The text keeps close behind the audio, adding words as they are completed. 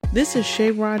This is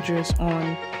Shay Rogers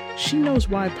on She Knows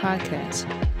Why podcast,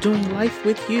 doing life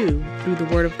with you through the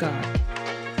Word of God.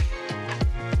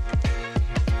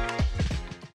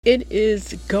 It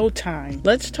is go time.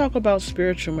 Let's talk about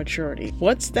spiritual maturity.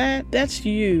 What's that? That's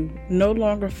you no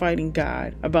longer fighting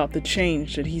God about the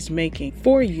change that He's making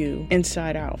for you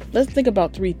inside out. Let's think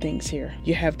about three things here.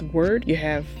 You have the Word, you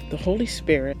have the Holy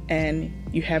Spirit, and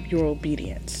you have your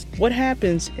obedience. What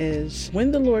happens is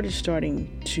when the Lord is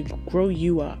starting to grow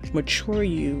you up, mature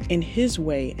you in His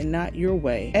way and not your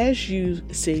way, as you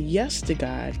say yes to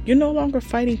God, you're no longer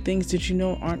fighting things that you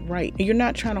know aren't right. And you're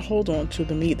not trying to hold on to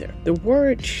them either. The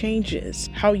Word changes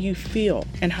how you feel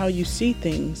and how you see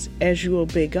things as you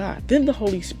obey God. Then the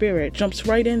Holy Spirit jumps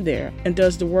right in there and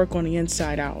does the work on the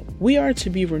inside out. We are to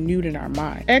be renewed in our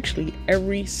mind, actually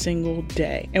every single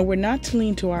day. And we're not to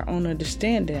lean to our own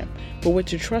understanding, but we're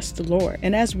to trust the Lord.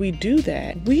 And as we do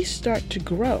that, we start to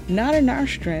grow, not in our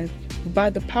strength,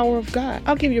 by the power of God.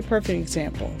 I'll give you a perfect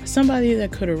example. Somebody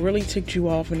that could have really ticked you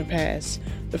off in the past,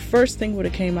 the first thing would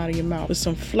have came out of your mouth was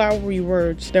some flowery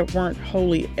words that weren't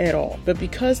holy at all. But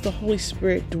because the Holy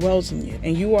Spirit dwells in you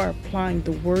and you are applying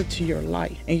the word to your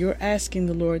life and you're asking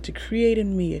the Lord to create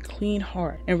in me a clean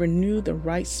heart and renew the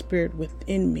right spirit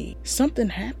within me, something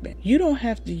happened. You don't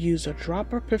have to use a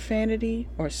drop of profanity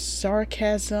or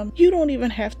sarcasm. You don't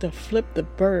even have to flip the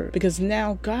bird, because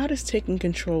now God is taking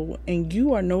control and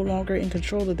you are no longer in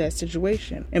control of that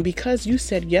situation. And because you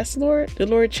said yes, Lord, the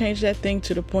Lord changed that thing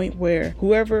to the point where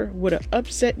whoever would have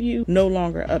upset you no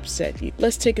longer upset you.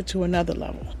 Let's take it to another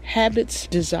level. Habits,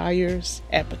 desires,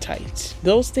 appetites.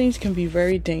 Those things can be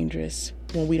very dangerous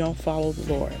when we don't follow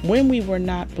the Lord. When we were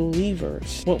not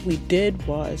believers, what we did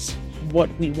was what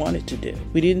we wanted to do.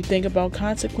 We didn't think about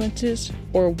consequences,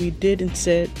 or we did and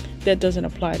said, that doesn't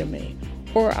apply to me,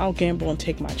 or I'll gamble and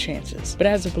take my chances. But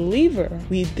as a believer,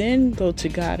 we then go to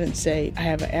God and say, I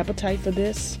have an appetite for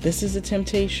this. This is a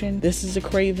temptation. This is a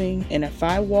craving. And if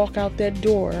I walk out that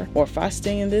door, or if I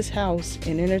stay in this house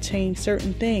and entertain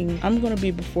certain things, I'm going to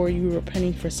be before you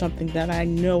repenting for something that I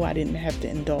know I didn't have to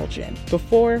indulge in.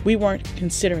 Before, we weren't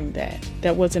considering that.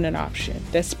 That wasn't an option.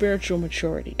 That's spiritual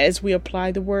maturity. As we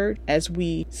apply the word, as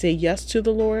we say yes to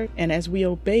the Lord, and as we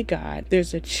obey God,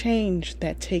 there's a change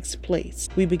that takes place.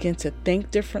 We begin to think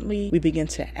differently. We begin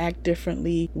to act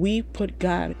differently. We put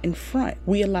God in front.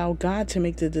 We allow God to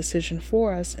make the decision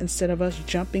for us instead of us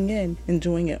jumping in and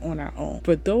doing it on our own.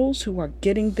 For those who are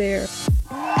getting there,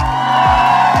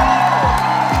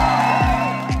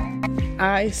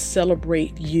 I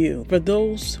celebrate you. For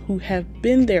those who have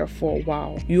been there for a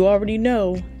while, you already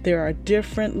know there are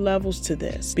different levels to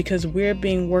this, because we're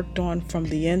being worked on from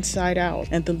the inside out.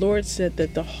 And the Lord said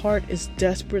that the heart is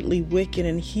desperately wicked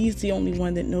and He's the only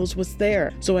one that knows what's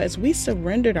there. So as we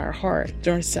surrendered our heart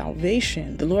during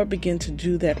salvation, the Lord began to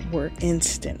do that work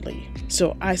instantly.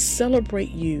 So I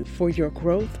celebrate you for your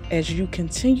growth as you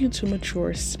continue to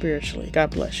mature spiritually. God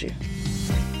bless you.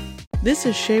 This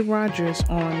is Shay Rogers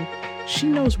on She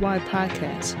Knows Why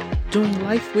podcast, doing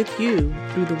life with you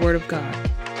through the Word of God.